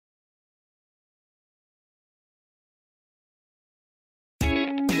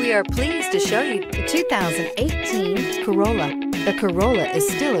We are pleased to show you the 2018 Corolla. The Corolla is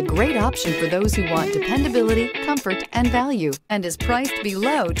still a great option for those who want dependability, comfort, and value, and is priced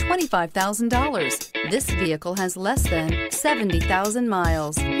below $25,000. This vehicle has less than 70,000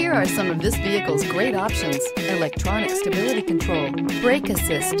 miles. Here are some of this vehicle's great options: electronic stability control, brake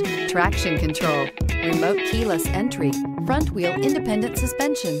assist, traction control, remote keyless entry, front wheel independent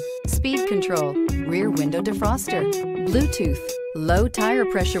suspension, speed control, rear window defroster, Bluetooth, low tire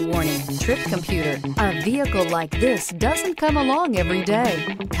pressure warning, trip computer. A vehicle like this doesn't come along every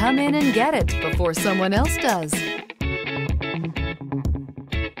day. Come in and get it before someone else does.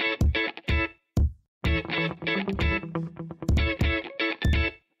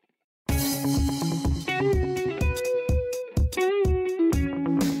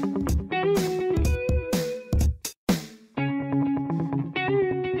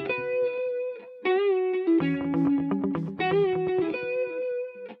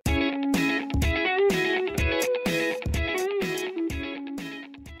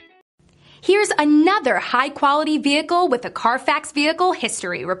 Here's another high-quality vehicle with a Carfax Vehicle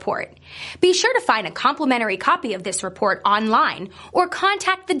History Report. Be sure to find a complimentary copy of this report online or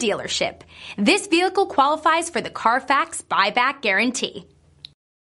contact the dealership. This vehicle qualifies for the Carfax Buyback Guarantee.